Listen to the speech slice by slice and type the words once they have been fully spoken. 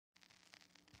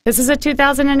This is a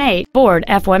 2008 Ford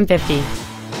F-150.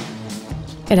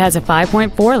 It has a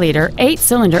 5.4-liter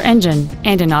 8-cylinder engine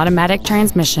and an automatic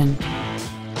transmission.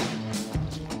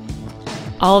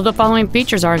 All of the following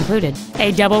features are included: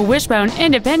 a double wishbone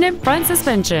independent front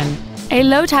suspension, a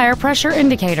low tire pressure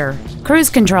indicator, cruise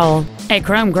control, a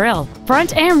chrome grille,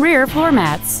 front and rear floor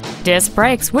mats, disc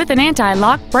brakes with an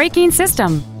anti-lock braking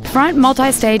system, front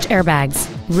multi-stage airbags,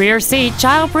 rear seat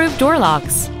child-proof door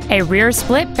locks, a rear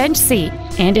split bench seat,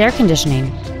 and air conditioning.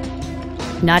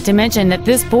 Not to mention that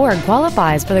this Ford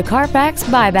qualifies for the Carfax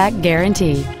buyback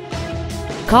guarantee.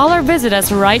 Call or visit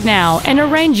us right now and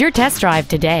arrange your test drive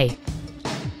today.